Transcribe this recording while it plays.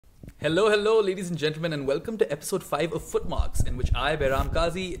Hello, hello, ladies and gentlemen, and welcome to episode 5 of Footmarks, in which I, Behram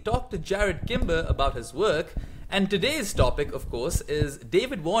Qazi, talk to Jarrod Kimber about his work. And today's topic, of course, is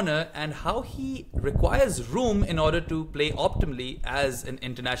David Warner and how he requires room in order to play optimally as an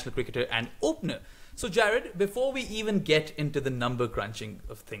international cricketer and opener. So, Jarrod, before we even get into the number crunching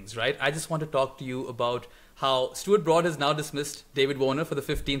of things, right, I just want to talk to you about how Stuart Broad has now dismissed David Warner for the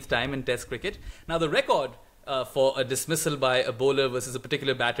 15th time in Test cricket. Now, the record for a dismissal by a bowler versus a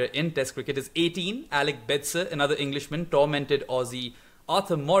particular batter in Test cricket is 18. Alec Bedser, another Englishman, tormented Aussie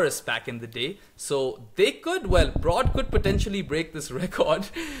Arthur Morris back in the day. So they could, well, Broad could potentially break this record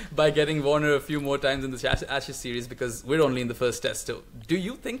by getting Warner a few more times in the Ashes series, because we're only in the first Test. So do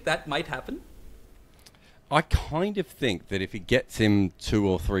you think that might happen? I kind of think that if he gets him 2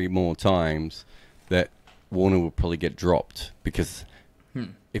 or 3 more times, that Warner will probably get dropped, because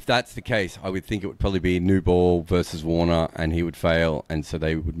if that's the case, I would think it would probably be new ball versus Warner, and he would fail, and so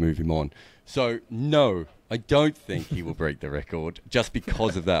they would move him on. So, no, I don't think he will break the record just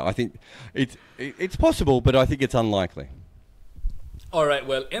because of that. I think it's possible, but I think it's unlikely. All right,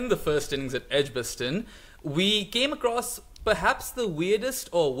 well, in the first innings at Edgbaston, we came across perhaps the weirdest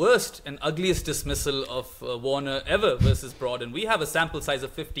or worst and ugliest dismissal of Warner ever versus Broad, and we have a sample size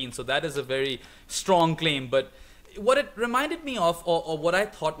of 15, so that is a very strong claim. But what it reminded me of, or what I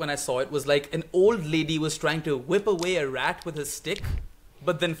thought when I saw it, was like an old lady was trying to whip away a rat with a stick,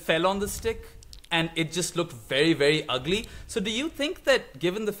 but then fell on the stick, and it just looked very, very ugly. So do you think that,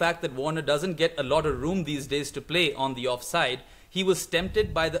 given the fact that Warner doesn't get a lot of room these days to play on the offside, he was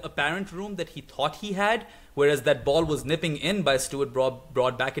tempted by the apparent room that he thought he had, whereas that ball was nipping in by Stuart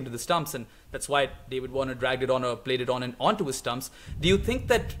Broad back into the stumps, and that's why David Warner dragged it on or played it on and onto his stumps? Do you think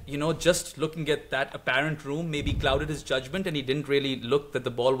that, just looking at that apparent room maybe clouded his judgment and he didn't really look that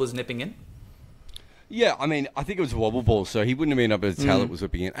the ball was nipping in? Yeah, I mean, I think it was a wobble ball, so he wouldn't have been able to tell it was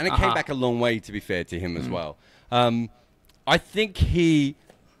whipping in. And it came back a long way, to be fair to him as well. I think he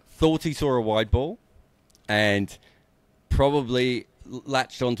thought he saw a wide ball and probably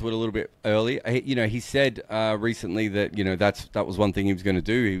latched onto it a little bit early. He said recently that that was one thing he was going to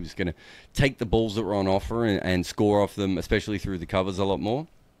do. He was going to take the balls that were on offer and score off them, especially through the covers, a lot more.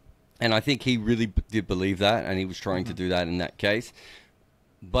 And I think he really did believe that, and he was trying to do that in that case.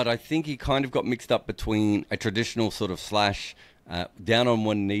 But I think he kind of got mixed up between a traditional sort of slash, down on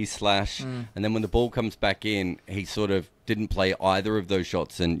one knee slash, and then when the ball comes back in, he sort of didn't play either of those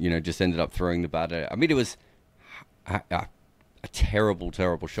shots and just ended up throwing the batter. I mean, it was a terrible,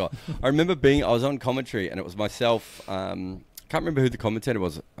 terrible shot. I remember I was on commentary, and it was myself. Can't remember who the commentator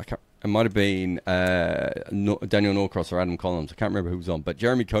was. It might have been Daniel Norcross or Adam Collins. I can't remember who was on, but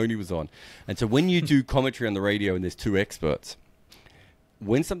Jeremy Coney was on. And so when you do commentary on the radio and there's 2 experts,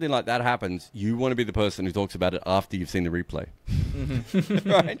 when something like that happens, you want to be the person who talks about it after you've seen the replay.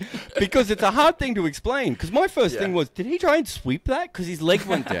 Right? Because it's a hard thing to explain. Because my first thing was, did he try and sweep that? Because his leg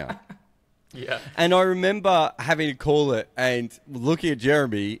went down. Yeah. And I remember having to call it and looking at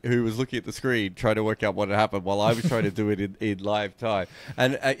Jeremy, who was looking at the screen, trying to work out what had happened while I was trying to do it in live time.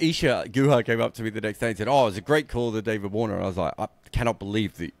 And Isha Guha came up to me the next day and said, "Oh, it was a great call to David Warner." And I was like, I cannot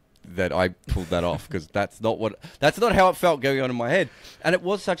believe that I pulled that off, because that's not how it felt going on in my head. And it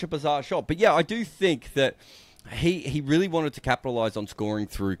was such a bizarre shot. But yeah, I do think that he really wanted to capitalize on scoring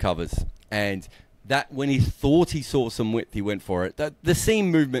through covers, and that when he thought he saw some width, he went for it. The seam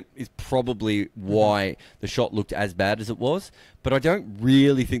movement is probably why the shot looked as bad as it was, but I don't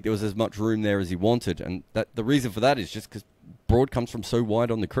really think there was as much room there as he wanted, and the reason for that is just because Broad comes from so wide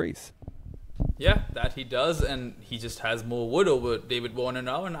on the crease. Yeah, that he does, and he just has more wood over David Warner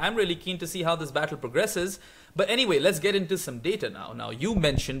now, and I'm really keen to see how this battle progresses. But anyway, let's get into some data now. Now, you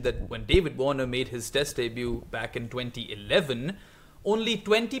mentioned that when David Warner made his Test debut back in 2011, only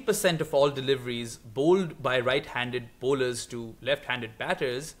 20% of all deliveries bowled by right-handed bowlers to left-handed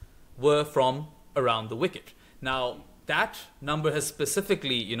batters were from around the wicket. Now, that number has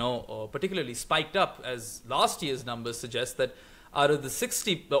specifically, particularly spiked up, as last year's numbers suggest that out of the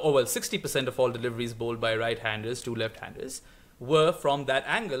 60% of all deliveries bowled by right-handers to left-handers were from that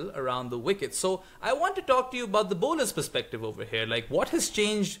angle around the wicket. So I want to talk to you about the bowler's perspective over here. Like, what has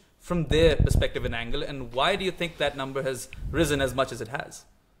changed from their perspective and angle, and why do you think that number has risen as much as it has?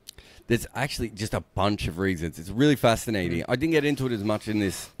 There's actually just a bunch of reasons. It's really fascinating. I didn't get into it as much in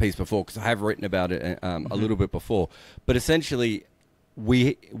this piece before, because I have written about it a little bit before. But essentially,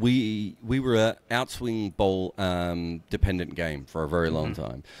 we were an outswing bowl dependent game for a very long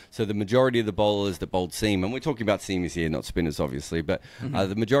time. So the majority of the bowlers that bowled seam, and we're talking about seamers here, not spinners, obviously, but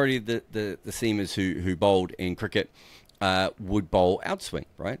the majority of the seamers who bowled in cricket would bowl outswing,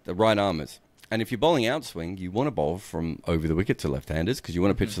 right? The right armers. And if you're bowling outswing, you want to bowl from over the wicket to left-handers because you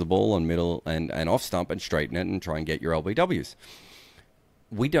want to pitch the ball on middle and off stump and straighten it and try and get your LBWs.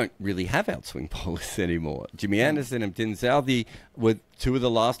 We don't really have outswing bowlers anymore. Jimmy Anderson and Tin Southey were two of the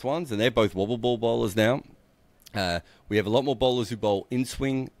last ones, and they're both wobble ball bowlers now. We have a lot more bowlers who bowl in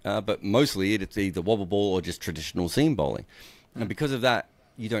swing, but mostly it's either wobble ball or just traditional seam bowling. And because of that,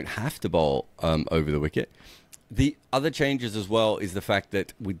 you don't have to bowl over the wicket. The other changes as well is the fact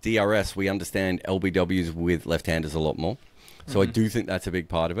that with DRS, we understand LBWs with left-handers a lot more. So I do think that's a big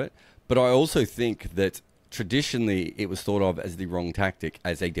part of it. But I also think that traditionally it was thought of as the wrong tactic,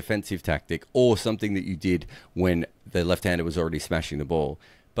 as a defensive tactic, or something that you did when the left-hander was already smashing the ball.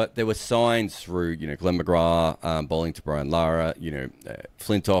 But there were signs through, Glenn McGrath bowling to Brian Lara,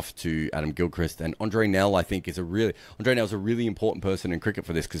 Flintoff to Adam Gilchrist, and Andre Nell. I think Andre Nell's a really important person in cricket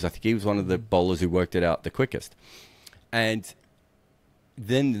for this because I think he was one of the bowlers who worked it out the quickest. And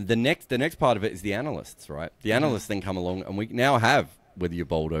then the next part of it is the analysts, right? The analysts then come along, and we now have whether you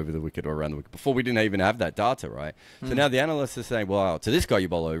bowled over the wicket or around the wicket. Before, we didn't even have that data, right? So now the analysts are saying, well, to this guy you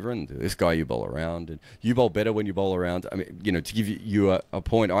bowl over, and to this guy you bowl around, and you bowl better when you bowl around. I mean, to give you a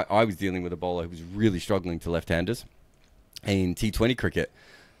point, I was dealing with a bowler who was really struggling to left-handers in T20 cricket,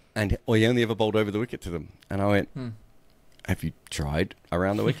 and he only ever bowled over the wicket to them. And I went, have you tried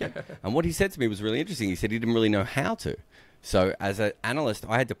around the wicket? And what he said to me was really interesting. He said he didn't really know how to. So as an analyst,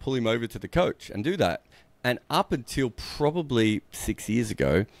 I had to pull him over to the coach and do that. And up until probably 6 years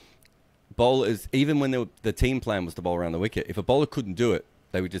ago, bowlers, even when the team plan was to bowl around the wicket, if a bowler couldn't do it,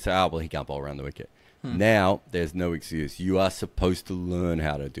 they would just say, he can't bowl around the wicket. Now, there's no excuse. You are supposed to learn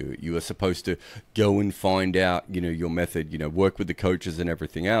how to do it. You are supposed to go and find out, your method, work with the coaches and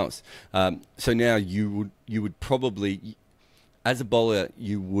everything else. So now you would probably, as a bowler,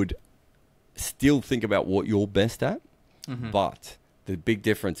 you would still think about what you're best at, but the big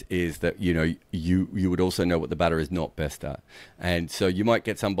difference is that, you would also know what the batter is not best at. And so you might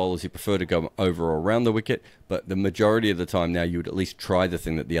get some bowlers who prefer to go over or around the wicket, but the majority of the time now you would at least try the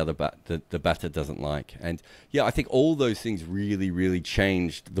thing that the other the batter doesn't like. And yeah, I think all those things really, really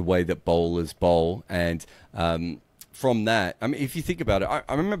changed the way that bowlers bowl. And from that, I mean, if you think about it,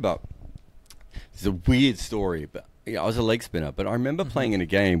 I remember, it's a weird story, but I was a leg spinner, but I remember playing in a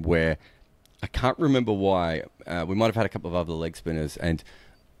game where I can't remember why. We might have had a couple of other leg spinners, and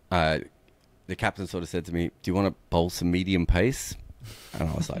the captain sort of said to me, "Do you want to bowl some medium pace?" And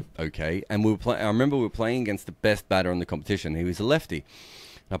I was like, "Okay." And I remember we were playing against the best batter in the competition. He was a lefty.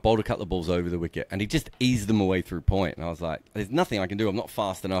 And I bowled a couple of balls over the wicket, and he just eased them away through point. And I was like, "There's nothing I can do. I'm not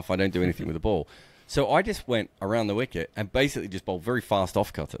fast enough. I don't do anything with the ball." So I just went around the wicket and basically just bowled very fast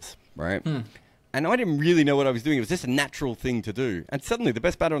off cutters, right? And I didn't really know what I was doing. It was just a natural thing to do. And suddenly, the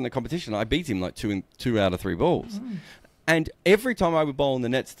best batter in the competition, I beat him like two out of 3 balls. And every time I would bowl in the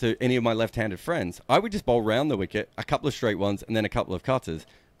nets to any of my left-handed friends, I would just bowl round the wicket, a couple of straight ones, and then a couple of cutters.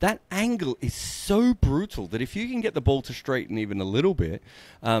 That angle is so brutal that if you can get the ball to straighten even a little bit,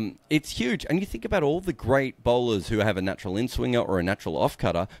 it's huge. And you think about all the great bowlers who have a natural in-swinger or a natural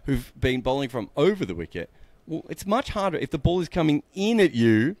off-cutter who've been bowling from over the wicket. Well, it's much harder if the ball is coming in at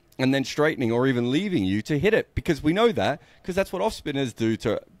you and then straightening or even leaving you to hit it, because we know that, because that's what off spinners do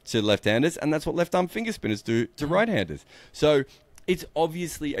to left-handers, and that's what left-arm finger spinners do to right-handers. So it's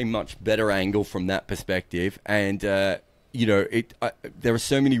obviously a much better angle from that perspective, and there are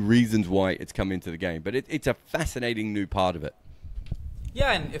so many reasons why it's come into the game, but it's a fascinating new part of it.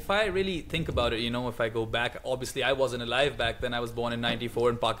 Yeah, and if I really think about it, if I go back, obviously I wasn't alive back then. I was born in 94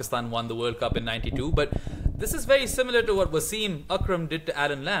 and Pakistan won the World Cup in 92. But this is very similar to what Wasim Akram did to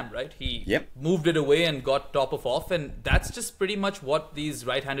Alan Lamb, right? He moved it away and got top of off. And that's just pretty much what these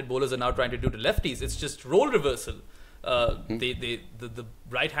right-handed bowlers are now trying to do to lefties. It's just role reversal. The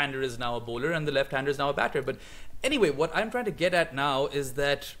right-hander is now a bowler and the left-hander is now a batter. But anyway, what I'm trying to get at now is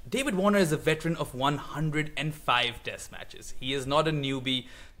that David Warner is a veteran of 105 test matches. He is not a newbie,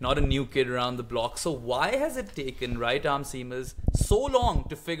 not a new kid around the block. So why has it taken right-arm seamers so long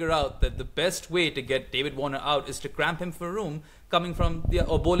to figure out that the best way to get David Warner out is to cramp him for room coming from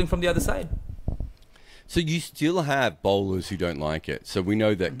or bowling from the other side? So you still have bowlers who don't like it. So we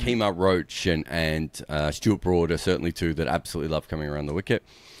know that Kemar Roach and Stuart Broad are certainly two that absolutely love coming around the wicket.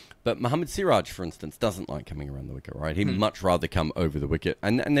 But Mohammad Siraj, for instance, doesn't like coming around the wicket, right? He'd much rather come over the wicket.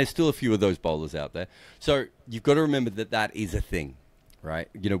 And there's still a few of those bowlers out there. So you've got to remember that is a thing, right?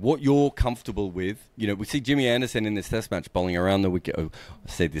 What you're comfortable with. We see Jimmy Anderson in this test match bowling around the wicket. Oh, I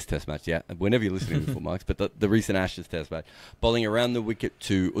say this test match, yeah. Whenever you're listening to Footmarks, but the recent Ashes test match, bowling around the wicket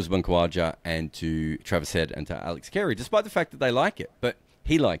to Usman Khawaja and to Travis Head and to Alex Carey, despite the fact that they like it. But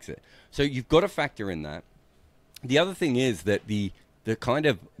he likes it. So you've got to factor in that. The other thing is that the the kind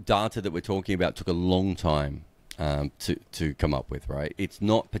of data that we're talking about took a long time to come up with, right? It's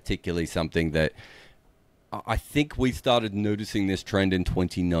not particularly something that I think we started noticing this trend in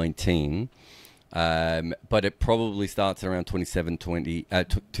 2019, but it probably starts around 2017,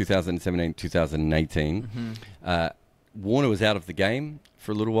 2018. Warner was out of the game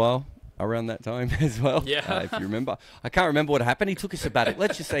for a little while around that time as well. Yeah. If you remember. I can't remember what happened. He took a sabbatical.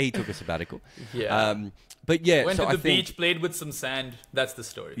 Let's just say he took a sabbatical. Yeah. But yeah. Went to the beach, played with some sand. That's the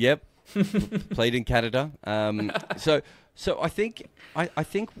story. Yep. Played in Canada. So I think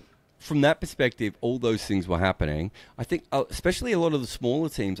from that perspective, all those things were happening. I think, especially a lot of the smaller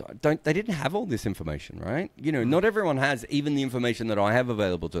teams, they didn't have all this information, right? You know, not everyone has even the information that I have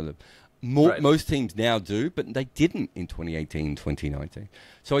available to them. Most teams now do, but they didn't in 2018, 2019.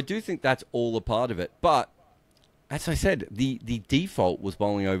 So I do think that's all a part of it. But as I said, the default was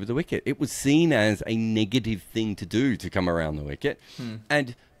bowling over the wicket. It was seen as a negative thing to do to come around the wicket.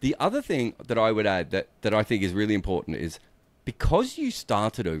 And the other thing that I would add that I think is really important is because you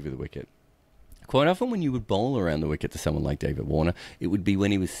started over the wicket, quite often when you would bowl around the wicket to someone like David Warner, it would be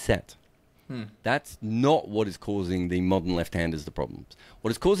when he was set. That's not what is causing the modern left-handers the problems.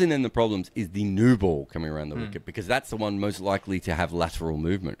 What is causing them the problems is the new ball coming around the wicket, because that's the one most likely to have lateral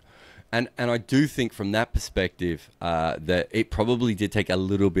movement. And I do think from that perspective that it probably did take a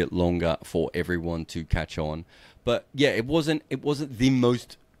little bit longer for everyone to catch on. But yeah, it wasn't the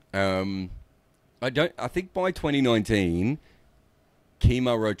most. I think by 2019,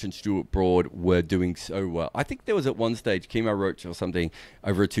 Kemar Roach and Stuart Broad were doing so well. I think there was at one stage Kemar Roach or something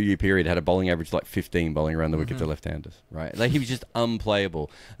over a 2-year period had a bowling average like 15 bowling around the wicket to left-handers, right? Like he was just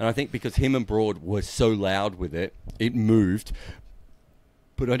unplayable. And I think because him and Broad were so loud with it, it moved.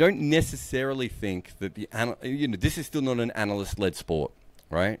 But I don't necessarily think that this is still not an analyst-led sport,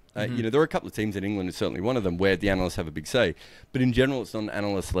 right? There are a couple of teams in England, and certainly one of them, where the analysts have a big say. But in general, it's not an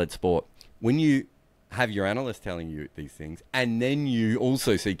analyst-led sport. When you have your analyst telling you these things, and then you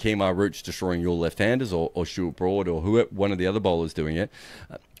also see Kemar Roach destroying your left-handers or Stuart Broad or one of the other bowlers doing it,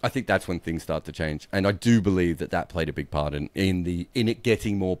 I think that's when things start to change. And I do believe that played a big part in it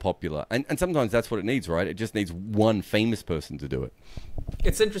getting more popular. And sometimes that's what it needs, right? It just needs one famous person to do it.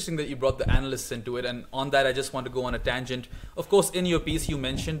 It's interesting that you brought the analysts into it, and on that I just want to go on a tangent. Of course, in your piece you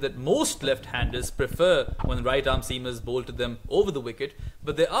mentioned that most left-handers prefer when right-arm seamers bowl to them over the wicket,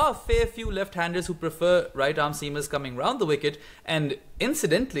 but there are a fair few left-handers who prefer right-arm seamers coming round the wicket, and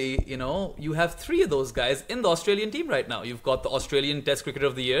incidentally, you have 3 of those guys in the Australian team right now. You've got the Australian Test Cricketer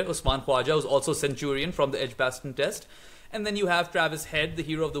of the Year, Usman Khawaja, who's also Centurion from the Edgbaston Test. And then you have Travis Head, the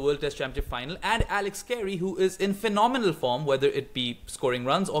hero of the World Test Championship final, and Alex Carey, who is in phenomenal form, whether it be scoring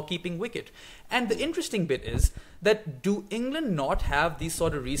runs or keeping wicket. And the interesting bit is that do England not have these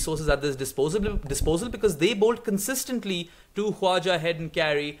sort of resources at their disposal because they bowled consistently to Khawaja, Head and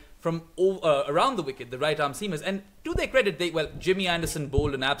Carey from around the wicket, the right-arm seamers. And to their credit, Jimmy Anderson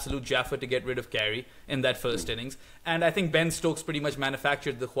bowled an absolute jaffa to get rid of Carey in that first innings. And I think Ben Stokes pretty much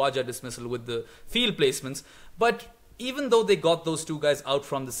manufactured the Khawaja dismissal with the field placements. But even though they got those 2 guys out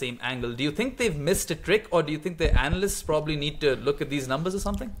from the same angle, do you think they've missed a trick, or do you think the analysts probably need to look at these numbers or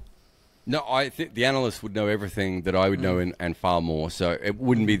something? No, I think the analysts would know everything that I would know and far more, so it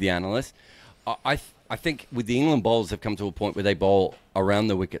wouldn't be the analysts. I think with the England bowlers have come to a point where they bowl around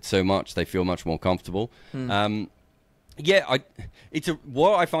the wicket so much they feel much more comfortable. What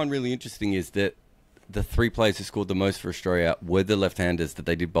I find really interesting is that the 3 players who scored the most for Australia were the left-handers that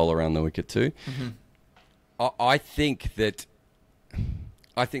they did bowl around the wicket to. I think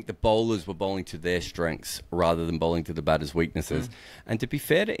the bowlers were bowling to their strengths rather than bowling to the batter's weaknesses. And to be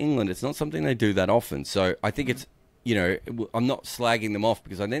fair to England, it's not something they do that often. So I think it's, I'm not slagging them off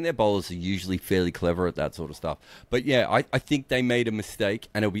because I think their bowlers are usually fairly clever at that sort of stuff. But yeah, I think they made a mistake,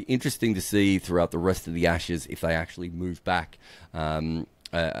 and it'll be interesting to see throughout the rest of the Ashes if they actually move back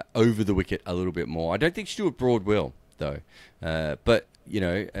over the wicket a little bit more. I don't think Stuart Broad will, though. But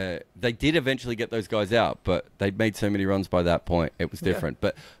they did eventually get those guys out, but they'd made so many runs by that point, it was different.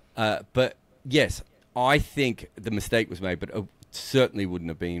 Yeah. But yes, I think the mistake was made, but it certainly wouldn't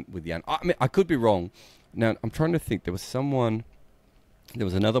have been with the... I mean, I could be wrong. Now, I'm trying to think. There was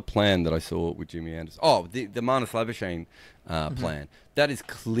another plan that I saw with Jimmy Anderson. Oh, the Marnus Labuschagne plan. That is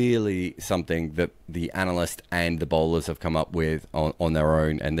clearly something that the analyst and the bowlers have come up with on their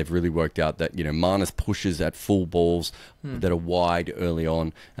own, and they've really worked out that Marnus pushes at full balls that are wide early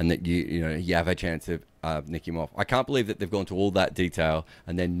on, and that you have a chance of nicking him off. I can't believe that they've gone to all that detail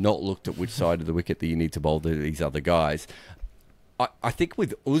and then not looked at which side of the wicket that you need to bowl to these other guys. I think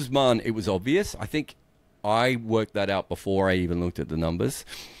with Usman, it was obvious. I think I worked that out before I even looked at the numbers.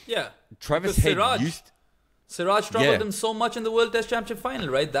 Yeah. Travis Head Siraj troubled him so much in the World Test Championship final,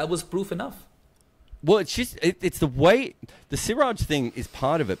 right? That was proof enough. Well, it's just it's the way the Siraj thing is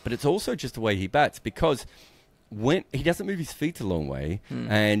part of it, but it's also just the way he bats, because when he doesn't move his feet a long way,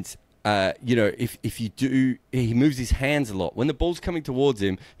 and if you do, he moves his hands a lot. When the ball's coming towards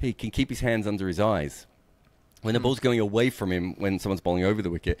him, he can keep his hands under his eyes. When the ball's going away from him, when someone's bowling over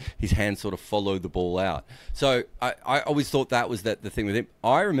the wicket, his hands sort of follow the ball out. So I always thought that was the thing with him.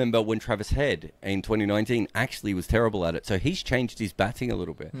 I remember when Travis Head in 2019 actually was terrible at it. So he's changed his batting a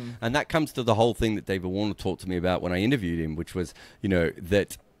little bit. And that comes to the whole thing that David Warner talked to me about when I interviewed him, which was,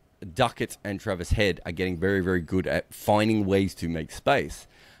 that Duckett and Travis Head are getting very, very good at finding ways to make space.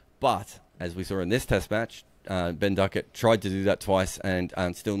 But, as we saw in this test match, Ben Duckett tried to do that twice and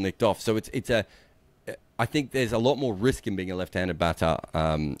still nicked off. So I think there's a lot more risk in being a left-handed batter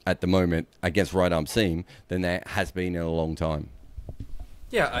at the moment against right-arm seam than there has been in a long time.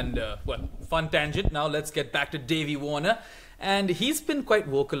 Yeah, and, fun tangent. Now let's get back to Davey Warner. And he's been quite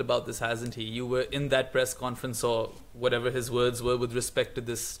vocal about this, hasn't he? You were in that press conference, or whatever his words were with respect to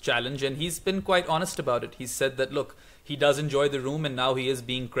this challenge, and he's been quite honest about it. He said that, look, he does enjoy the room, and now he is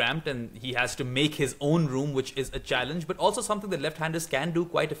being cramped, and he has to make his own room, which is a challenge, but also something that left-handers can do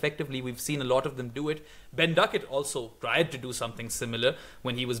quite effectively. We've seen a lot of them do it. Ben Duckett also tried to do something similar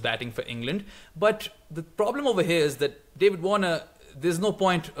when he was batting for England. But the problem over here is that David Warner, there's no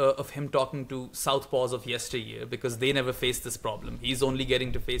point of him talking to southpaws of yesteryear, because they never faced this problem. He's only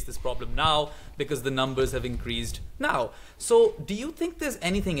getting to face this problem now because the numbers have increased now. So do you think there's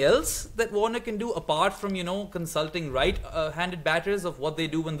anything else that Warner can do apart from, consulting right-handed batters of what they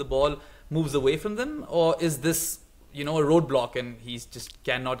do when the ball moves away from them? Or is this, a roadblock and he just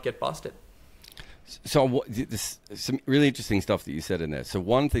cannot get past it? So some really interesting stuff that you said in there. So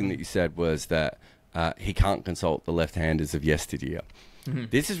one thing that you said was that he can't consult the left-handers of yesteryear.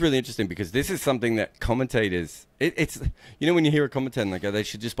 This is really interesting, because this is something that commentators... It's when you hear a commentator and they go, they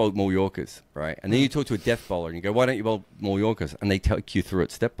should just bowl more Yorkers, right? And then you talk to a death bowler and you go, why don't you bowl more Yorkers? And they take you through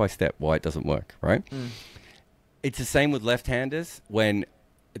it step by step why it doesn't work, right? It's the same with left-handers. When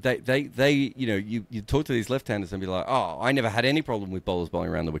you talk to these left-handers and be like, oh, I never had any problem with bowlers bowling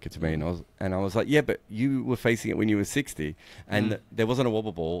around the wicket to me. And I was like, yeah, but you were facing it when you were 60, and there wasn't a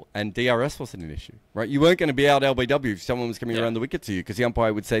wobble ball, and DRS wasn't an issue, right? You weren't going to be out LBW if someone was coming around the wicket to you, because the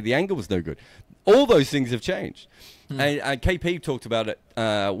umpire would say the angle was no good. All those things have changed. And KP talked about it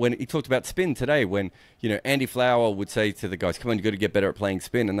when he talked about spin today, when, Andy Flower would say to the guys, come on, you've got to get better at playing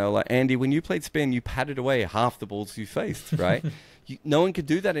spin. And they were like, Andy, when you played spin, you patted away half the balls you faced, right? No one could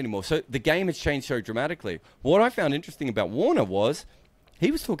do that anymore. So the game has changed so dramatically. What I found interesting about Warner was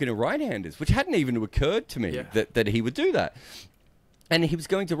he was talking to right-handers, which hadn't even occurred to me that he would do that. And he was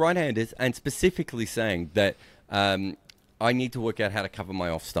going to right-handers and specifically saying that I need to work out how to cover my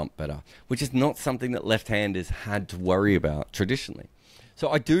off-stump better, which is not something that left-handers had to worry about traditionally. So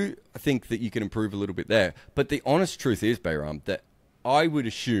I do think that you can improve a little bit there. But the honest truth is, Behram, that I would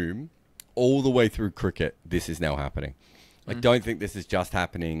assume all the way through cricket, this is now happening. I don't think this is just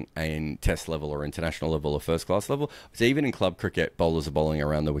happening in test level or international level or first class level. So even in club cricket, bowlers are bowling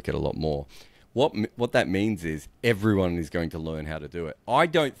around the wicket a lot more. What that means is everyone is going to learn how to do it. I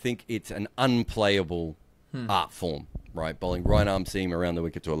don't think it's an unplayable art form, right? Bowling right arm seam around the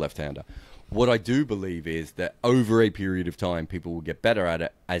wicket to a left-hander. What I do believe is that over a period of time, people will get better at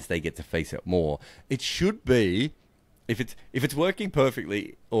it as they get to face it more. It should be, if it's working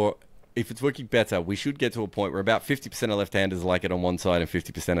perfectly, or if it's working better, we should get to a point where about 50% of left-handers like it on one side and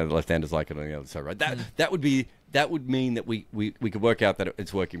 50% of the left-handers like it on the other side, right? That would mean that we could work out that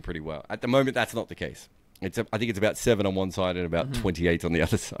it's working pretty well. At the moment, that's not the case. I think it's about 7 on one side and about 28 on the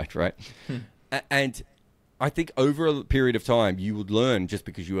other side, right? And I think over a period of time, you would learn just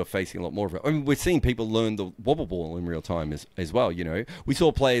because you are facing a lot more of it. I mean, we're seeing people learn the wobble ball in real time as well, We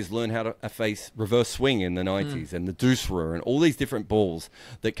saw players learn how to face reverse swing in the 90s and the doosra and all these different balls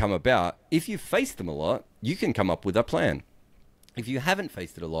that come about. If you face them a lot, you can come up with a plan. If you haven't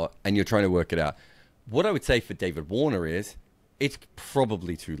faced it a lot and you're trying to work it out, what I would say for David Warner is it's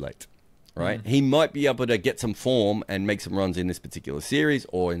probably too late. Right? He might be able to get some form and make some runs in this particular series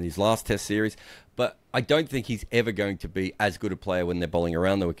or in his last test series, but I don't think he's ever going to be as good a player when they're bowling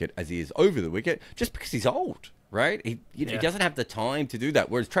around the wicket as he is over the wicket, just because he's old, right? He doesn't have the time to do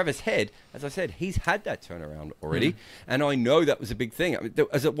that. Whereas Travis Head, as I said, he's had that turnaround already, and I know that was a big thing. I mean,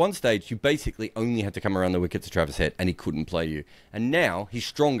 as at one stage, you basically only had to come around the wicket to Travis Head, and he couldn't play you. And now he's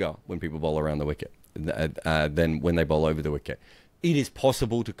stronger when people bowl around the wicket than when they bowl over the wicket. It is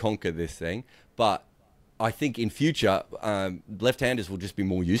possible to conquer this thing, but I think in future, left-handers will just be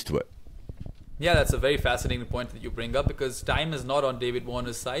more used to it. Yeah, that's a very fascinating point that you bring up, because time is not on David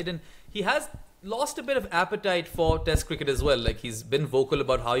Warner's side, and he has lost a bit of appetite for Test cricket as well. Like, he's been vocal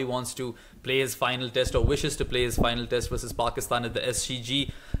about how he wants to play his final Test, or wishes to play his final Test versus Pakistan at the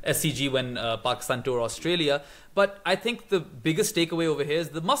SCG when Pakistan tour Australia. But I think the biggest takeaway over here is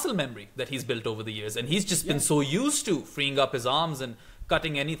the muscle memory that he's built over the years, and he's just been so used to freeing up his arms and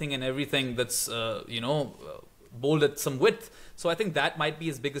cutting anything and everything that's bowled at some width. So I think that might be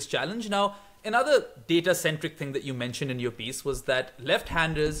his biggest challenge. Now, another data-centric thing that you mentioned in your piece was that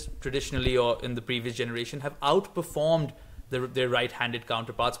left-handers, traditionally or in the previous generation, have outperformed their right-handed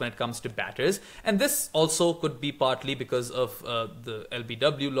counterparts when it comes to batters. And this also could be partly because of the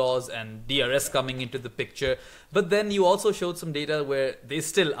LBW laws and DRS coming into the picture. But then you also showed some data where they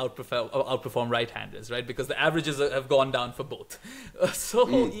still outperform right-handers, right? Because the averages have gone down for both.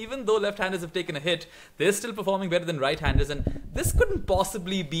 Even though left-handers have taken a hit, they're still performing better than right-handers. And this couldn't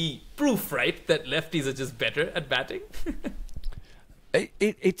possibly be proof, right, that lefties are just better at batting?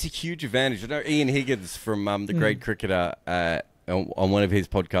 It's a huge advantage. I know Ian Higgins from the great cricketer on one of his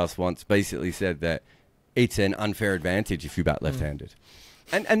podcasts once basically said that it's an unfair advantage if you bat left-handed.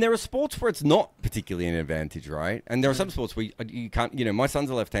 And there are sports where it's not particularly an advantage, right? And there are some sports where you can't, my son's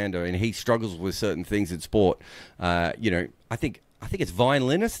a left-hander and he struggles with certain things in sport. I think it's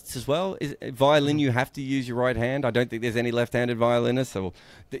violinists as well. Violin, you have to use your right hand. I don't think there's any left-handed violinists. So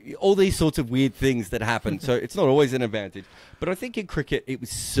all these sorts of weird things that happen. So it's not always an advantage. But I think in cricket, it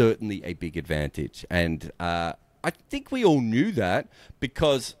was certainly a big advantage. And I think we all knew that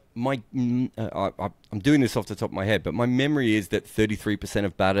because I'm doing this off the top of my head, but my memory is that 33%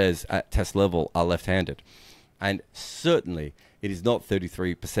 of batters at Test level are left-handed. And certainly it is not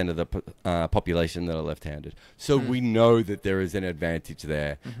 33% of the population that are left-handed. So we know that there is an advantage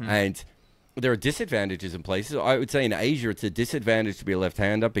there. And there are disadvantages in places. I would say in Asia, it's a disadvantage to be a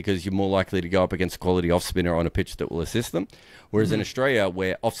left-hander because you're more likely to go up against a quality off-spinner on a pitch that will assist them. Whereas in Australia,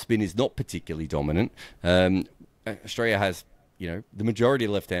 where off-spin is not particularly dominant, Australia has the majority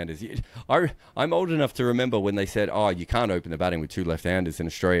of left-handers. I'm old enough to remember when they said, you can't open the batting with two left-handers in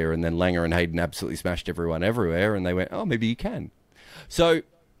Australia, and then Langer and Hayden absolutely smashed everyone everywhere, and they went, maybe you can. So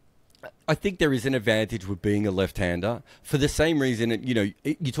I think there is an advantage with being a left-hander for the same reason,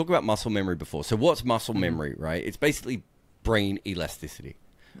 you talk about muscle memory before. So what's muscle memory, right? It's basically brain elasticity,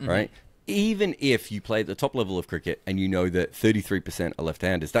 right? Even if you play at the top level of cricket and you know that 33% are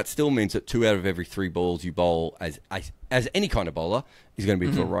left-handers, that still means that 2 out of every 3 balls you bowl as any kind of bowler is going to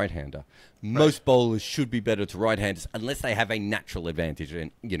be to a right-hander. Most bowlers should be better to right-handers unless they have a natural advantage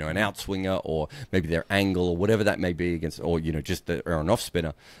in, an outswinger or maybe their angle or whatever that may be against, or, just or an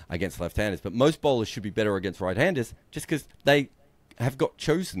off-spinner against left-handers. But most bowlers should be better against right-handers just because they have got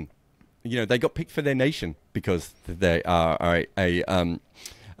chosen. They got picked for their nation because they are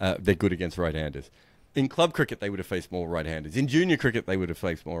they're good against right-handers. In club cricket, they would have faced more right-handers. In junior cricket, they would have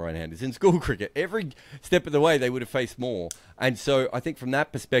faced more right-handers. In school cricket, every step of the way, they would have faced more. And so I think from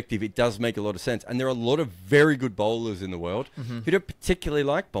that perspective, it does make a lot of sense. And there are a lot of very good bowlers in the world who don't particularly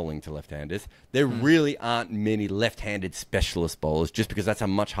like bowling to left-handers. There really aren't many left-handed specialist bowlers just because that's a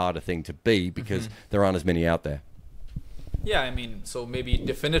much harder thing to be because there aren't as many out there. Yeah, so maybe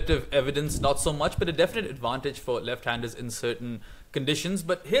definitive evidence, not so much, but a definite advantage for left-handers in certain conditions.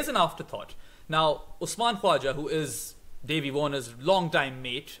 But here's an afterthought. Now, Usman Khwaja, who is Davey Warner's longtime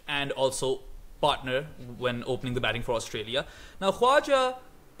mate and also partner when opening the batting for Australia. Now, Khwaja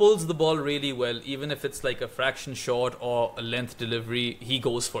pulls the ball really well, even if it's like a fraction short or a length delivery, he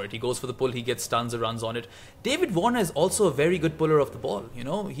goes for it. He goes for the pull, he gets tons of runs on it. David Warner is also a very good puller of the ball.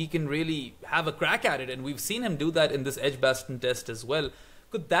 He can really have a crack at it, and we've seen him do that in this Edgbaston Test as well.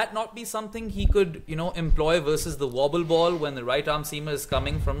 Could that not be something he could, employ versus the wobble ball when the right arm seamer is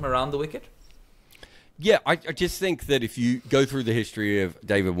coming from around the wicket? Yeah, I just think that if you go through the history of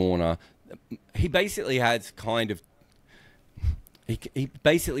David Warner, he basically has he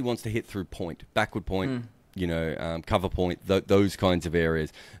basically wants to hit through point, backward point, cover point, those kinds of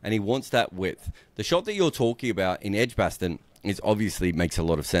areas. And he wants that width. The shot that you're talking about in Edgbaston obviously makes a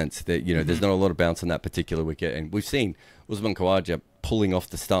lot of sense. That there's not a lot of bounce on that particular wicket. And we've seen Usman Khawaja pulling off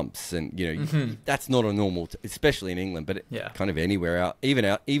the stumps. And, that's not a normal, especially in England, but kind of anywhere out. Even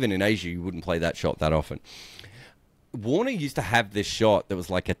in Asia, you wouldn't play that shot that often. Warner used to have this shot that was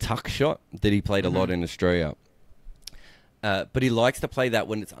like a tuck shot that he played a lot in Australia. But he likes to play that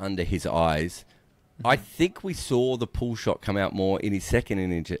when it's under his eyes. I think we saw the pull shot come out more in his second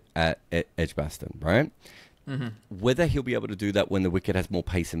innings at Edgbaston, right? Whether he'll be able to do that when the wicket has more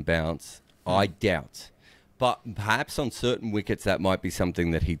pace and bounce, I doubt. But perhaps on certain wickets, that might be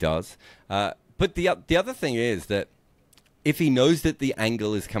something that he does. But the other thing is that if he knows that the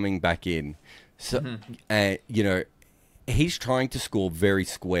angle is coming back in, so he's trying to score very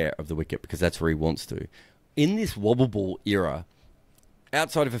square of the wicket because that's where he wants to. In this wobble ball era,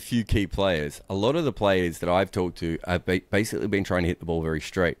 outside of a few key players, a lot of the players that I've talked to have basically been trying to hit the ball very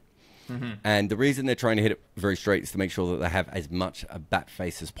straight. And the reason they're trying to hit it very straight is to make sure that they have as much a bat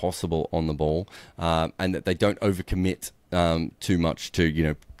face as possible on the ball, and that they don't overcommit too much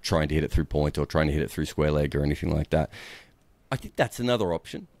to, trying to hit it through point or trying to hit it through square leg or anything like that. I think that's another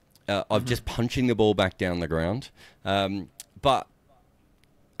option of just punching the ball back down the ground. But,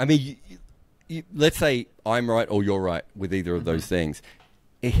 I mean, let's say I'm right or you're right with either of those things.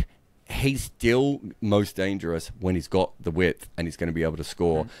 He's still most dangerous when he's got the width and he's going to be able to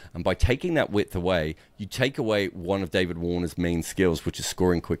score. And by taking that width away, you take away one of David Warner's main skills, which is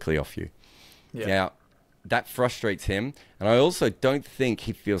scoring quickly off you. Yeah. Now, that frustrates him. And I also don't think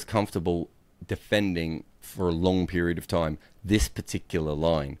he feels comfortable defending for a long period of time this particular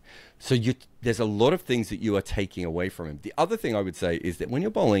line. So there's a lot of things that you are taking away from him. The other thing I would say is that when you're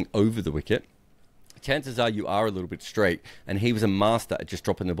bowling over the wicket, chances are you are a little bit straight, and he was a master at just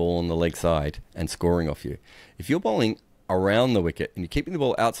dropping the ball on the leg side and scoring off you. If you're bowling around the wicket and you're keeping the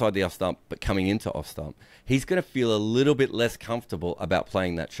ball outside the off stump but coming into off stump, he's going to feel a little bit less comfortable about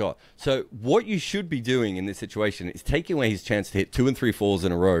playing that shot. So what you should be doing in this situation is taking away his chance to hit 2 and 3 fours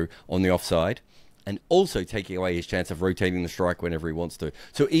in a row on the offside, and also taking away his chance of rotating the strike whenever he wants to.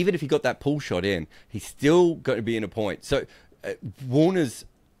 So even if he got that pull shot in, he's still going to be in a point. So Warner's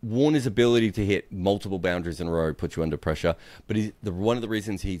ability to hit multiple boundaries in a row puts you under pressure, but one of the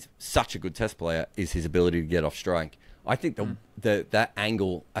reasons he's such a good test player is his ability to get off strike. I think that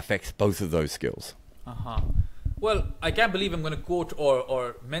angle affects both of those skills. Well, I can't believe I'm going to quote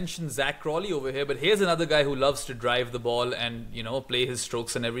or mention Zach Crawley over here, but here's another guy who loves to drive the ball and, play his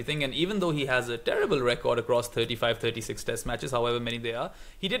strokes and everything. And even though he has a terrible record across 35, 36 test matches, however many they are,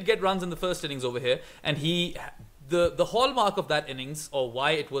 he did get runs in the first innings over here. And the hallmark of that innings, or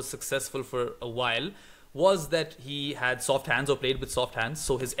why it was successful for a while, was that he had soft hands or played with soft hands,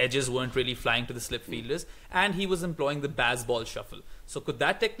 so his edges weren't really flying to the slip fielders, and he was employing the Baz ball shuffle. So could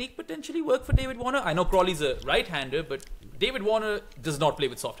that technique potentially work for David Warner? I know Crawley's a right-hander, but David Warner does not play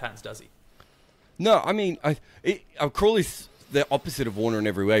with soft hands, does he? No, I mean, Crawley's the opposite of Warner in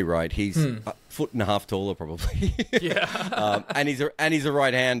every way, right? He's a foot and a half taller, probably. Yeah. And he's a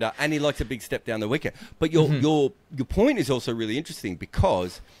right-hander, and he likes a big step down the wicket. But your point is also really interesting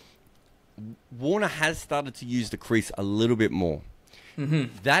because Warner has started to use the crease a little bit more.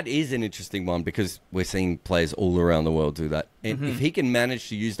 That is an interesting one because we're seeing players all around the world do that. And if he can manage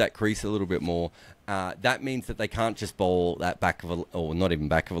to use that crease a little bit more, that means that they can't just bowl that back of or not even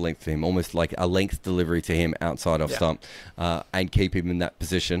back of a length to him, almost like a length delivery to him outside off stump, and keep him in that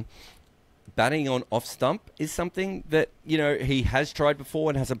position. Batting on off stump is something that, he has tried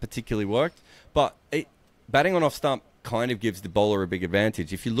before and hasn't particularly worked. But batting on off stump kind of gives the bowler a big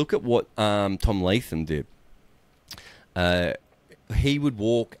advantage. If you look at what Tom Latham did, he would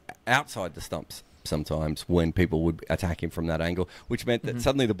walk outside the stumps sometimes when people would attack him from that angle, which meant that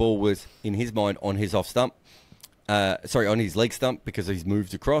suddenly the ball was, in his mind, on his off stump. On his leg stump because he's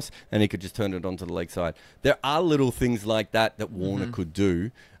moved across and he could just turn it onto the leg side. There are little things like that Warner could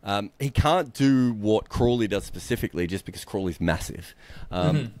do. He can't do what Crawley does specifically just because Crawley's massive.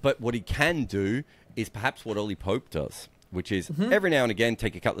 But what he can do is perhaps what Ollie Pope does, which is every now and again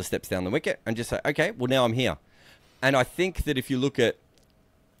take a couple of steps down the wicket and just say, okay, well, now I'm here. And I think that if you look at,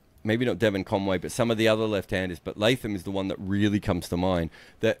 maybe not Devon Conway, but some of the other left-handers, but Latham is the one that really comes to mind,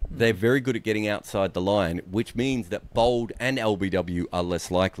 that they're very good at getting outside the line, which means that bowled and LBW are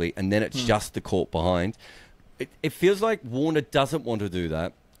less likely, and then it's just the caught behind. It feels like Warner doesn't want to do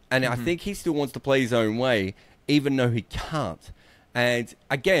that, and I think he still wants to play his own way, even though he can't. And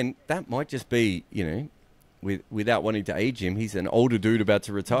again, that might just be, without wanting to age him, he's an older dude about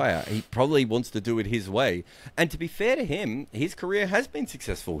to retire. He probably wants to do it his way. And to be fair to him, his career has been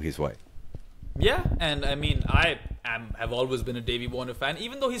successful his way. Yeah, and I mean, have always been a Davey Warner fan,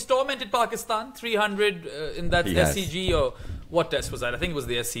 even though he's tormented Pakistan 300 in that SCG, or what test was that? I think it was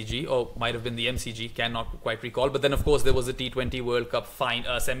the SCG, or might have been the MCG, cannot quite recall. But then, of course, there was a T20 World Cup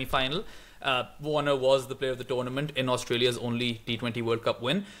semi-final. Warner was the player of the tournament in Australia's only T20 World Cup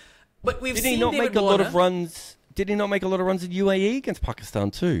win. But Did he not make a lot of runs in UAE against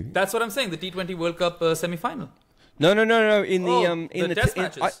Pakistan too? That's what I'm saying. The T20 World Cup semi-final. No. In the test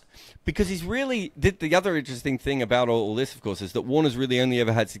matches. Because he's really the other interesting thing about all this, of course, is that Warner's really only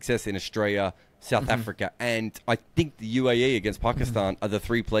ever had success in Australia, South Africa, and I think the UAE against Pakistan are the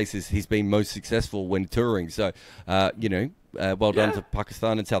three places he's been most successful when touring. So, well done to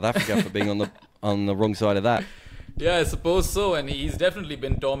Pakistan and South Africa for being on the wrong side of that. Yeah, I suppose so, and he's definitely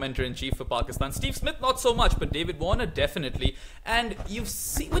been tormentor-in-chief for Pakistan. Steve Smith, not so much, but David Warner, definitely. And you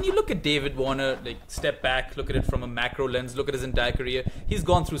see, when you look at David Warner, like, step back, look at it from a macro lens, look at his entire career, he's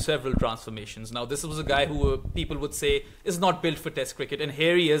gone through several transformations. Now, this was a guy who people would say is not built for Test cricket, and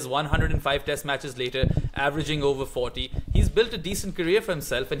here he is, 105 Test matches later, averaging over 40. He's built a decent career for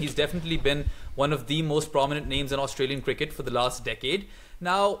himself, and he's definitely been one of the most prominent names in Australian cricket for the last decade.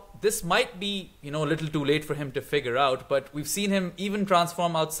 Now, this might be, a little too late for him to figure out, but we've seen him even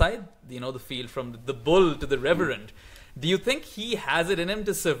transform outside, the field, from the bull to the reverend. Do you think he has it in him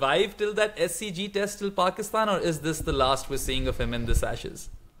to survive till that SCG test till Pakistan, or is this the last we're seeing of him in this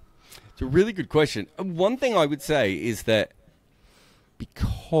Ashes? It's a really good question. One thing I would say is that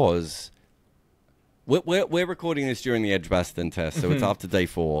because we're recording this during the Edgbaston test, so it's after day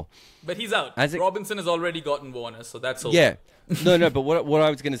 4. But he's out. Robinson has already gotten Warner, so that's over. Yeah. No, but what I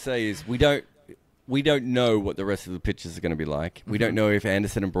was going to say is we don't know what the rest of the pitches are going to be like. We don't know if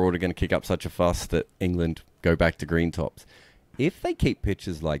Anderson and Broad are going to kick up such a fuss that England go back to green tops. If they keep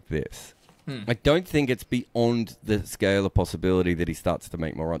pitches like this, I don't think it's beyond the scale of possibility that he starts to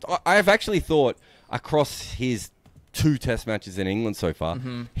make more runs. I've actually thought across his 2 test matches in England so far,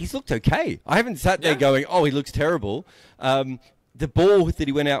 he's looked okay. I haven't sat there going, oh, he looks terrible. The ball that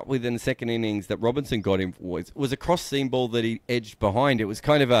he went out with in the second innings that Robinson got him was a cross-seam ball that he edged behind. It was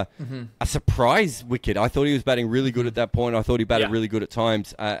kind of a surprise wicket. I thought he was batting really good at that point. I thought he batted really good at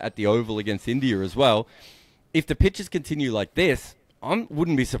times at the Oval against India as well. If the pitches continue like this, I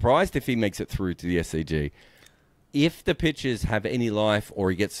wouldn't be surprised if he makes it through to the SCG. If the pitches have any life, or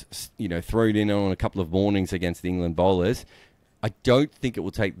he gets thrown in on a couple of mornings against the England bowlers, I don't think it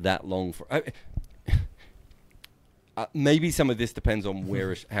will take that long for. Maybe some of this depends on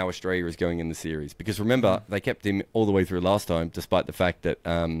how Australia is going in the series. Because remember, they kept him all the way through last time, despite the fact that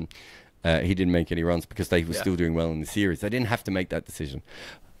he didn't make any runs because they were still doing well in the series. They didn't have to make that decision.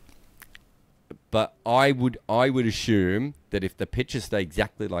 But I would assume that if the pitches stay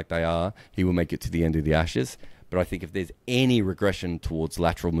exactly like they are, he will make it to the end of the Ashes. But I think if there's any regression towards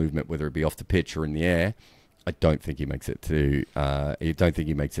lateral movement, whether it be off the pitch or in the air, I don't think he makes it to. I don't think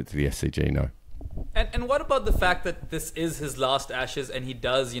he makes it to the SCG. No. And what about the fact that this is his last Ashes and he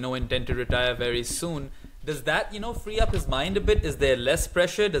does, intend to retire very soon? Does that, free up his mind a bit? Is there less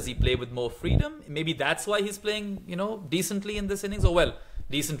pressure? Does he play with more freedom? Maybe that's why he's playing, decently in this innings. Or, well,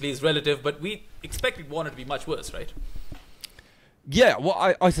 decently is relative, but we expected Warner to be much worse, right? Yeah,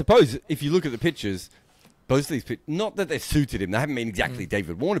 well, I suppose if you look at the pitches, both of these pitches, not that they've suited him. They haven't been exactly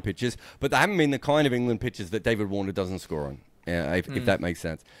David Warner pitches, but they haven't been the kind of England pitches that David Warner doesn't score on, if that makes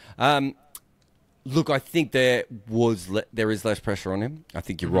sense. Look, I think there is less pressure on him. I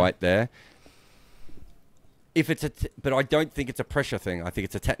think you're right there. But I don't think it's a pressure thing. I think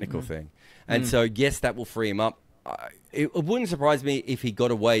it's a technical thing. And so, yes, that will free him up. It wouldn't surprise me if he got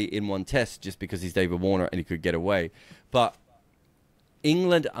away in one test just because he's David Warner and he could get away. But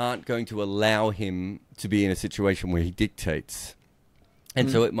England aren't going to allow him to be in a situation where he dictates. And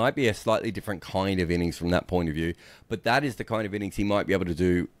so it might be a slightly different kind of innings from that point of view. But that is the kind of innings he might be able to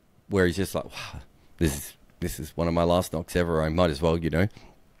do where he's just like, wow, this is one of my last knocks ever. I might as well,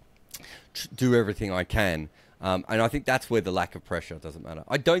 do everything I can. And I think that's where the lack of pressure doesn't matter.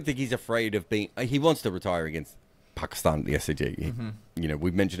 I don't think he's afraid of being... He wants to retire against Pakistan at the SCG.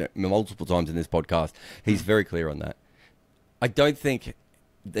 We've mentioned it multiple times in this podcast. He's very clear on that. I don't think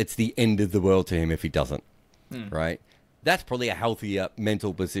it's the end of the world to him if he doesn't, right? That's probably a healthier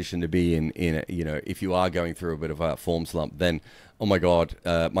mental position to be in if you are going through a bit of a form slump, then, oh my God,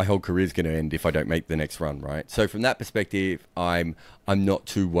 my whole career is going to end if I don't make the next run, right? So from that perspective, I'm not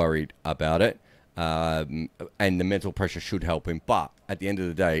too worried about it. And the mental pressure should help him. But at the end of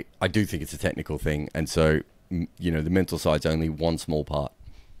the day, I do think it's a technical thing. And so, the mental side's only one small part.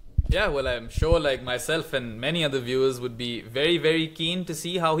 Yeah, well, I'm sure like myself and many other viewers would be very, very keen to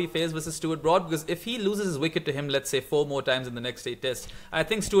see how he fares versus Stuart Broad, because if he loses his wicket to him, let's say 4 more times in the next 8 tests, I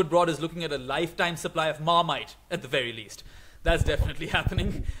think Stuart Broad is looking at a lifetime supply of Marmite at the very least. That's definitely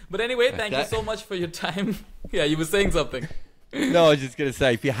happening. But anyway, thank you so much for your time. Yeah, you were saying something. No, I was just going to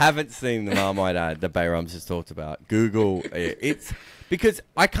say, if you haven't seen the Marmite ad that Behram's just talked about, Google it. It's because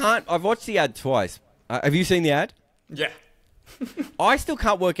I've watched the ad twice. Have you seen the ad? Yeah. I still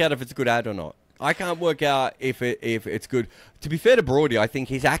can't work out if it's a good ad or not. I can't work out if it's good. To be fair to Brody, I think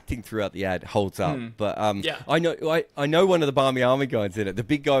his acting throughout the ad holds up. But I know one of the Barmy Army guys in it, the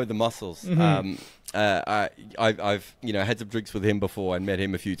big guy with the muscles. I've had some drinks with him before and met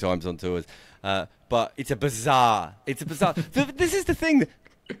him a few times on tours. But it's a bizarre. This is the thing.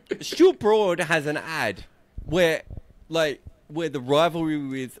 Stuart Broad has an ad where the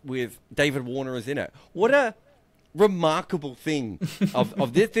rivalry with David Warner is in it. What remarkable thing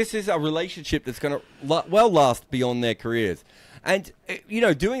of this. This is a relationship that's going to last beyond their careers. And,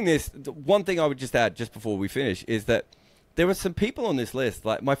 doing this, one thing I would just add just before we finish is that there were some people on this list.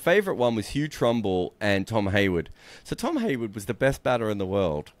 Like, my favorite one was Hugh Trumbull and Tom Hayward. So Tom Hayward was the best batter in the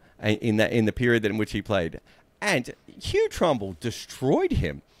world in the period in which he played. And Hugh Trumbull destroyed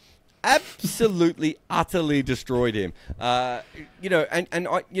him. Absolutely, utterly destroyed him. There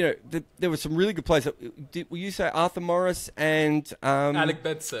were some really good players. Will you say Arthur Morris and Alec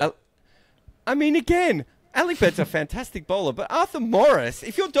Betzer? Again, Alec Betts a fantastic bowler, but Arthur Morris,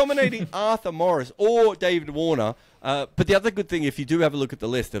 if you're dominating Arthur Morris or David Warner, but the other good thing, if you do have a look at the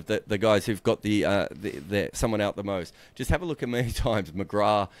list of the guys who've got the someone out the most, just have a look at many times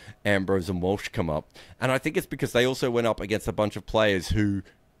McGrath, Ambrose and Walsh come up. And I think it's because they also went up against a bunch of players who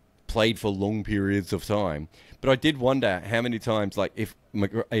played for long periods of time. But I did wonder how many times, like if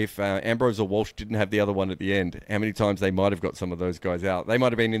Ambrose or Walsh didn't have the other one at the end, how many times they might have got some of those guys out. They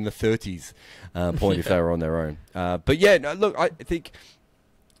might have been in the 30s point if they were on their own. But yeah, no, look, I think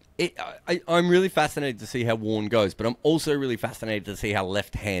I'm really fascinated to see how Warne goes, but I'm also really fascinated to see how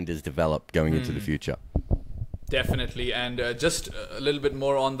left-handers develop going into the future. Definitely, and just a little bit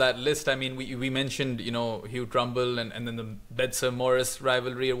more on that list. I mean, we mentioned, Hugh Trumbull and then the Betzer-Morris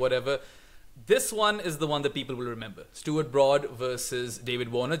rivalry or whatever. This one is the one that people will remember. Stuart Broad versus David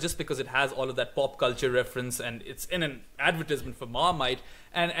Warner, just because it has all of that pop culture reference and it's in an advertisement for Marmite.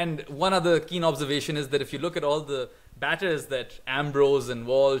 And one other keen observation is that if you look at all the batters that Ambrose and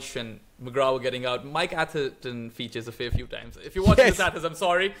Walsh and McGrath were getting out, Mike Atherton features a fair few times. If you're watching this, Athers, I'm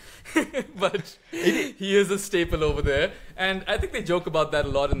sorry. But he is a staple over there. And I think they joke about that a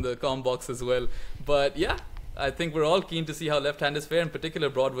lot in the comm box as well. But yeah, I think we're all keen to see how left-handers fare, in particular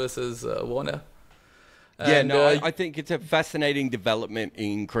Broad versus Warner. I think it's a fascinating development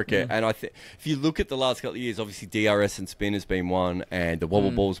in cricket. And I think if you look at the last couple of years, obviously DRS and spin has been one and the wobble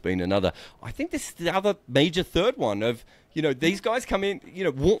ball's been another. I think this is the other major third one of, these guys come in,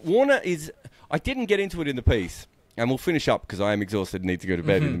 Warner is, I didn't get into it in the piece, and we'll finish up because I am exhausted and need to go to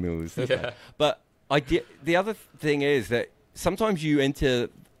bed in the middle of this. Yeah. But the other thing is that sometimes you enter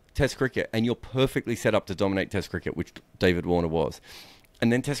Test cricket and you're perfectly set up to dominate Test cricket, which David Warner was.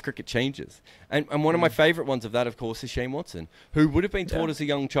 And then Test cricket changes. And one of my favourite ones of that, of course, is Shane Watson, who would have been taught as a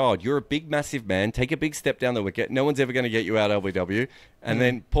young child, you're a big, massive man, take a big step down the wicket, no one's ever going to get you out LBW. And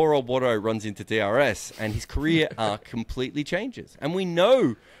then poor old Watto runs into DRS, and his career arc completely changes. And we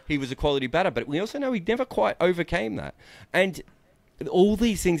know he was a quality batter, but we also know he never quite overcame that. And all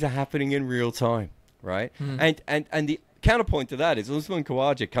these things are happening in real time, right? And the counterpoint to that is Usman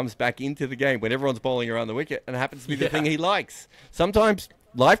Khawaja comes back into the game when everyone's bowling around the wicket and it happens to be the thing he likes. Sometimes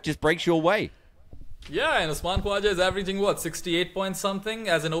life just breaks your way. Yeah, and Usman Khawaja is averaging, 68 points something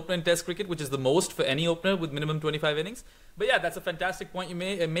as an opener in Test cricket, which is the most for any opener with minimum 25 innings. But yeah, that's a fantastic point you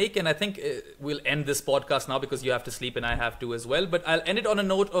make, and I think we'll end this podcast now because you have to sleep and I have to as well. But I'll end it on a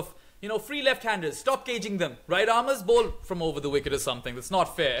note of, free left-handers, stop caging them. Right armers bowl from over the wicket or something. That's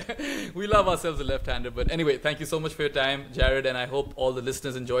not fair. We love ourselves a left-hander. But anyway, thank you so much for your time, Jarrod, and I hope all the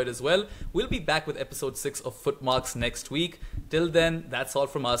listeners enjoyed as well. We'll be back with episode 6 of Footmarks next week. Till then, that's all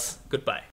from us. Goodbye.